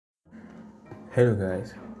Hello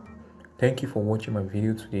guys, thank you for watching my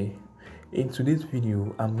video today. In today's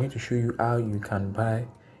video, I'm going to show you how you can buy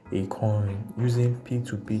a coin using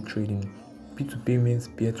P2P trading. P2P means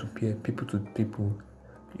peer-to-peer, people to people.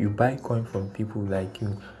 You buy coin from people like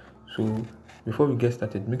you. So before we get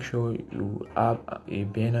started, make sure you have a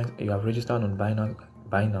Binance, you have registered on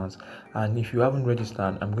Binance. And if you haven't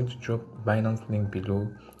registered, I'm going to drop Binance link below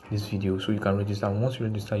this video so you can register. Once you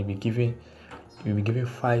register, you'll be given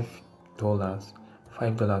 $5 to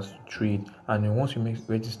trade. And then once you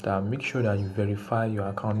register, make sure that you verify your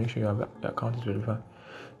account. Make sure your account is verified.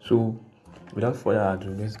 So without further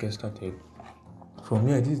ado, let's get started. From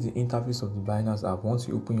here, this is the interface of the Binance app. Once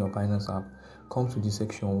you open your Binance app, come to this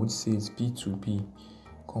section which says P2P.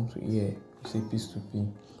 Come to here, you say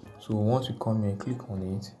P2P. So once you come here, click on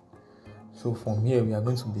it. So from here, we are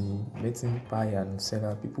going to be letting buy and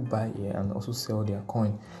seller, people buy here and also sell their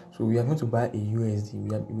coin. So we are going to buy a USD.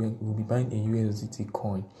 We'll be buying a USDT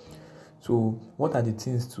coin. So what are the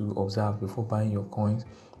things to observe before buying your coins?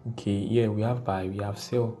 Okay, here we have buy, we have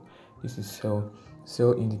sell. This is sell.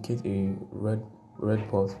 Sell indicates a red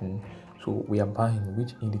button. So we are buying,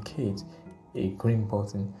 which indicates a green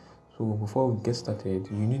button. So before we get started,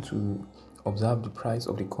 you need to observe the price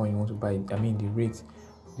of the coin you want to buy. I mean the rate.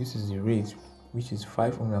 This is the rate, which is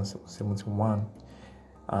 571,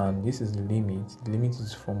 and this is the limit. The limit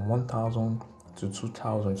is from 1,000 to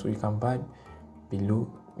 2,000. So you can buy below,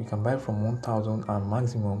 you can buy from 1,000 and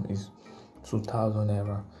maximum is 2,000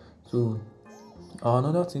 naira. So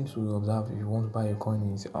another thing to observe if you want to buy a coin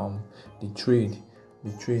is the trade.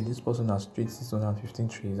 This person has traded 615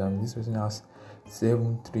 trades and this person has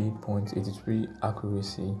 73.83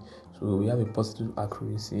 accuracy. So we have a positive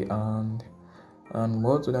accuracy. And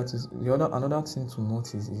what that is another thing to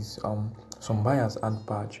notice is some buyers add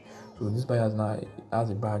badge. So this buyer now has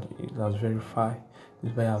a badge, it has verified.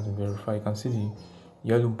 This buyer has been verified. You can see the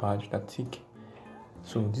yellow badge, that tick.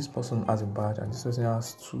 So this person has a badge and this person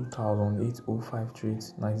has 2,805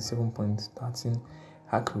 trades, 97.13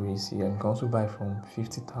 accuracy, and you can also buy from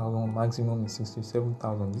 50,000, maximum is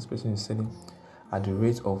 67,000. This person is selling at the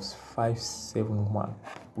rate of 571,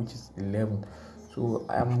 which is 11. So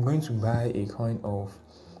I'm going to buy a coin of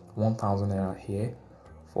 1,000 naira here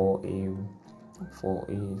for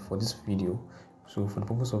this video. So for the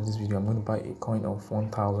purpose of this video, I'm going to buy a coin of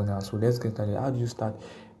 1,000 naira. So let's get started. How do you start?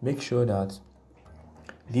 Make sure that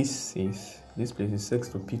this place is set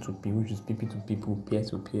to P2P, which is people to people, peer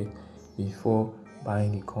to peer, before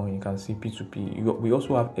buying the coin. You can see P2P. We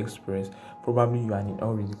also have Express. Probably you are in a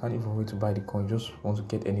hurry, you can't even wait to buy the coin, you just want to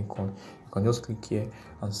get any coin. You can just click here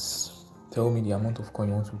and tell me the amount of coin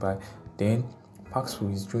you want to buy. Then Paxful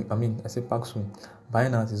is doing, Paxful,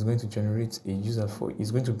 Binance is going to generate a user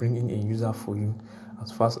is going to bring in a user for you as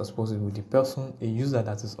fast as possible. A user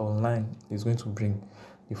that is online is going to bring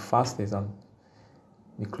the fastest and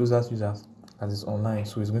the closest users that is online.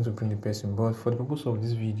 So it's going to bring the person. But for the purpose of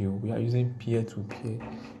this video, we are using peer-to-peer.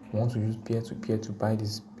 We want to use peer-to-peer to buy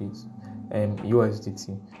this bit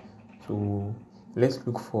USDT. So let's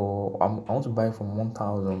look for I want to buy from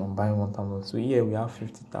 1,000. I'm buying 1,000. So here we have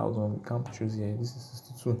 50,000. We can't choose here. This is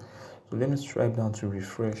 62. So let me swipe down to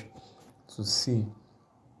refresh to see.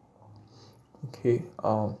 Okay,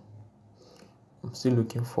 I'm still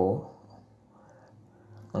looking for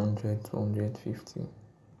 100, 250.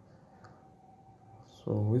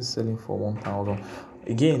 So we're selling for 1,000.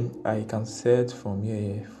 Again, I can set from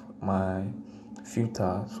here my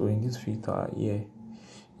filter. So in this filter here,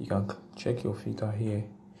 you can check your filter here.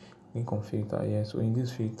 Click on filter here. So in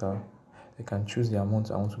this filter, I can choose the amount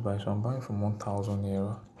I want to buy. So I'm buying from 1,000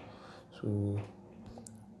 naira. So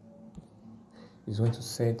it's going to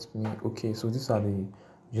set me. Okay, so these are the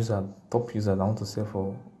top users I want to sell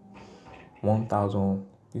for 1,000.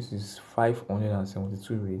 This is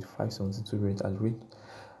 572 rate, 572 rate at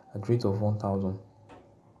rate of 1,000.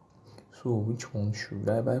 So which one should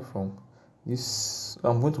I buy from? This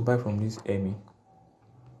I'm going to buy from this D10.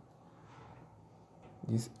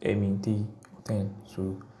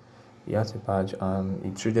 So he has a badge and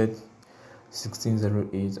it traded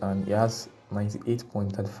 1608 and he has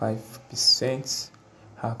 98.35%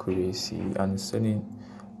 accuracy and is selling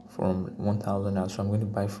from 1,000 now. So I'm going to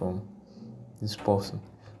buy from this person.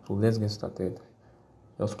 So let's get started.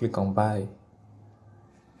 Just click on buy.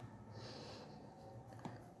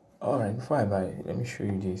 Alright, before I buy, let me show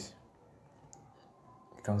you this.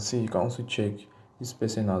 You can see, you can also check this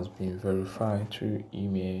person has been verified through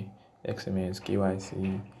email, SMS,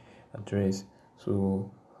 KYC, address. So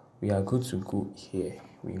we are good to go here.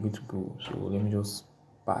 We're good to go. So let me just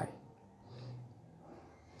buy.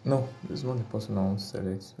 No, this is not the person I want to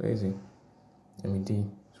select. Where is it? Let me do.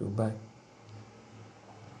 So buy.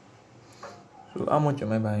 So how much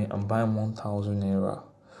am I buying? I'm buying 1,000 naira.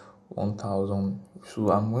 1,000.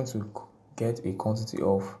 So I'm going to get a quantity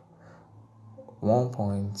of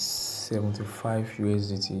 1.75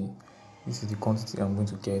 USDT. This is the quantity I'm going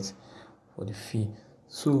to get for the fee.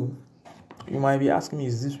 So you might be asking me,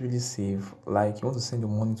 is this really safe? Like, you want to send your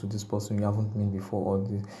money to this person you haven't met before, or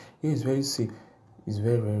this? Yeah, it's very safe. It's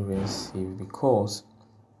very, very, very safe, because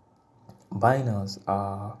Binance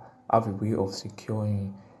have a way of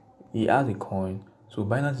securing. He has a coin, so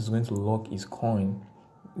Binance is going to lock his coin.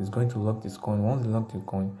 It's going to lock this coin. Once they lock the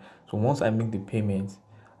coin, so once I make the payment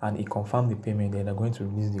and he confirm the payment, then they're going to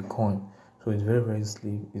release the coin. So it's very, very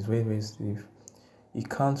safe. It's very, very safe. He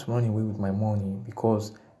can't run away with my money,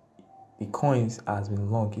 because the coins has been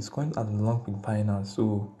locked. His coin has been locked with Binance,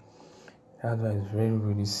 so that's why it's very,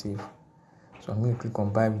 really safe. So I'm going to click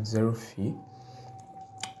on buy with zero fee.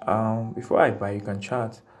 Before I buy, you can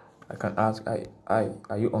chat. I can ask, are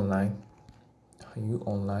you online? Are you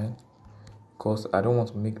online? Because I don't want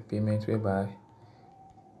to make payment whereby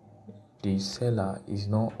the seller is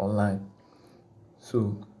not online.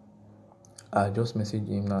 So I just message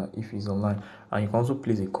him now if he's online, and you can also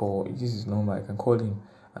place a call. This is his number. I can call him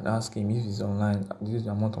and ask him if he's online. This is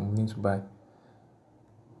the amount I'm willing to buy.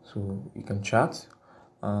 So you can chat,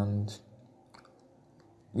 and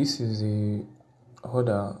this is a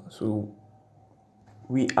order. So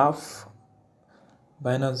we have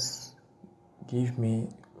Binance give me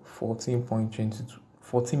 14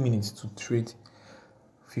 minutes to trade.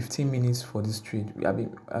 15 minutes for this trade. I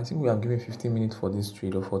think we are given 15 minutes for this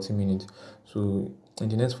trade, or 40 minutes. So in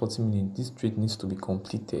the next 40 minutes, this trade needs to be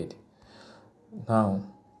completed. Now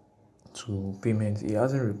to payment, he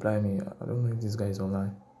hasn't replied me. I don't know if this guy is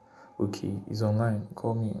online. Okay, he's online.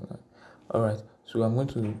 Call me online. All right. So I'm going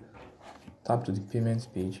to tap to the payments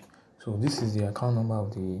page. So this is the account number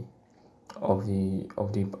of the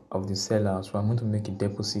seller. So I'm going to make a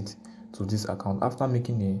deposit to this account. After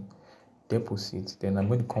making a deposit, then I'm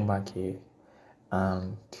going to come back here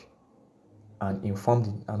and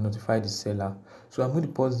inform and notify the seller. So I'm going to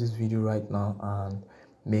pause this video right now and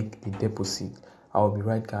make the deposit. I'll be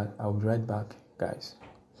right back, guys.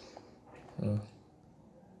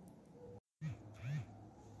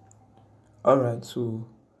 All right, so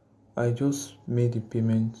I just made the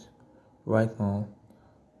payment right now.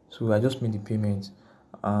 So I just made the payment,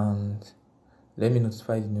 and let me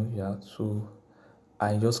notify the new user. So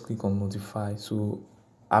I just click on notify. So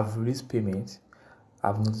I've released payment.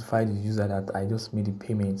 I've notified the user that I just made the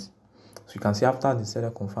payment. So you can see, after the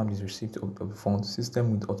seller confirmed his receipt of the funds,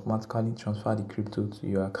 system will automatically transfer the crypto to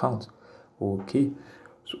your account. Okay.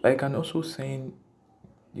 So I can also send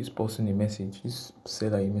this person a message, this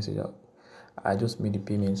seller a message. I just made the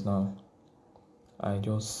payments now. I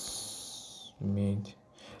just made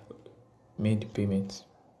the payment.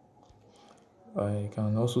 I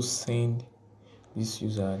can also send this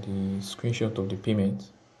user the screenshot of the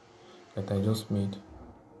payment that I just made.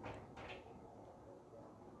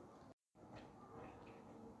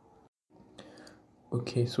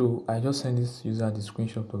 Okay, so I just sent this user the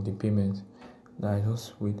screenshot of the payment that I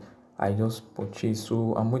just purchased.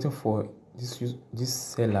 So I'm waiting for this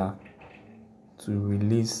seller to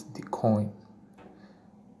release the coin.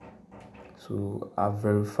 So I've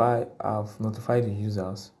notified the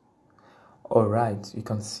users. All right, you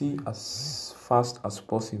can see, as fast as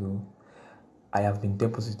possible, I have been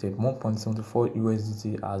deposited. 1.74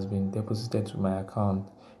 USDT has been deposited to my account,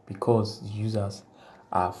 because the users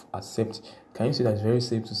have accepted. Can you see that it's very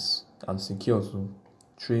safe and secure to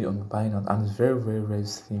trade on Binance, and it's very, very, very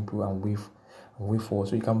simple and way forward.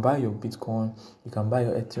 So you can buy your Bitcoin, you can buy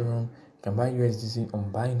your Ethereum, you can buy USDC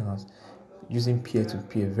on Binance using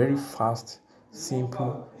peer-to-peer. Very fast,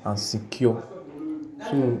 simple, and secure.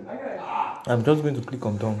 So I'm just going to click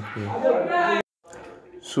on done here.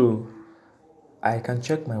 So I can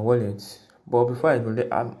check my wallet, but before I go there,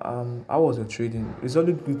 how was your trading? It's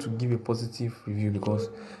always good to give a positive review, because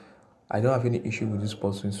I don't have any issue with this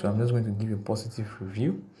person. So I'm just going to give a positive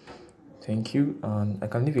review. Thank you. And I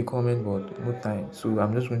can leave a comment, but no time. So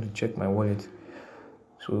I'm just going to check my wallet.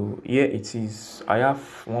 So here it is. I have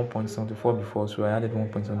 1.74 before, so I added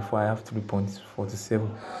 1.74. I have 3.47.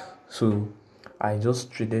 So I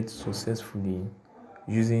just traded successfully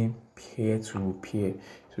using peer-to-peer.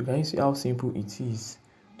 So can you see how simple it is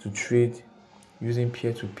to trade using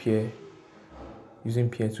peer-to-peer? Using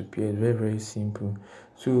peer-to-peer is very, very simple.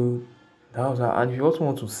 So that was how. And if you also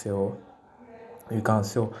want to sell, you can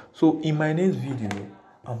sell. So in my next video,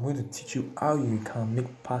 I'm going to teach you how you can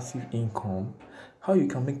make passive income. How you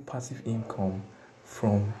can make passive income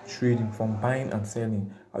from trading, from buying and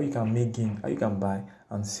selling. How you can make gain, how you can buy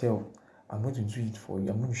and sell I'm going to do it for you.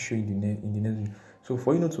 I'm going to show you in the next video. So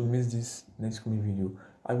for you not to miss this next coming video,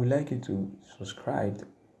 I would like you to subscribe.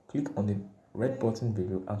 Click on the red button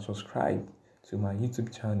below and subscribe to my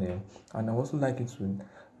YouTube channel. And I also like you to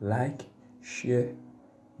like, share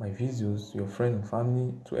my videos to your friend and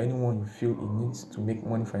family, to anyone you feel it needs to make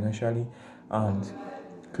money financially, and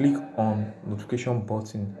click on notification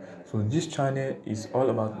button. So this channel is all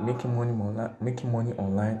about making money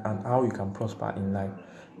online and how you can prosper in life.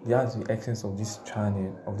 That's the essence of this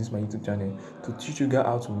channel, of this my YouTube channel, to teach you guys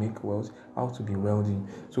how to make wealth, how to be wealthy.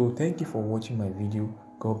 So thank you for watching my video.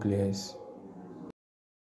 God bless.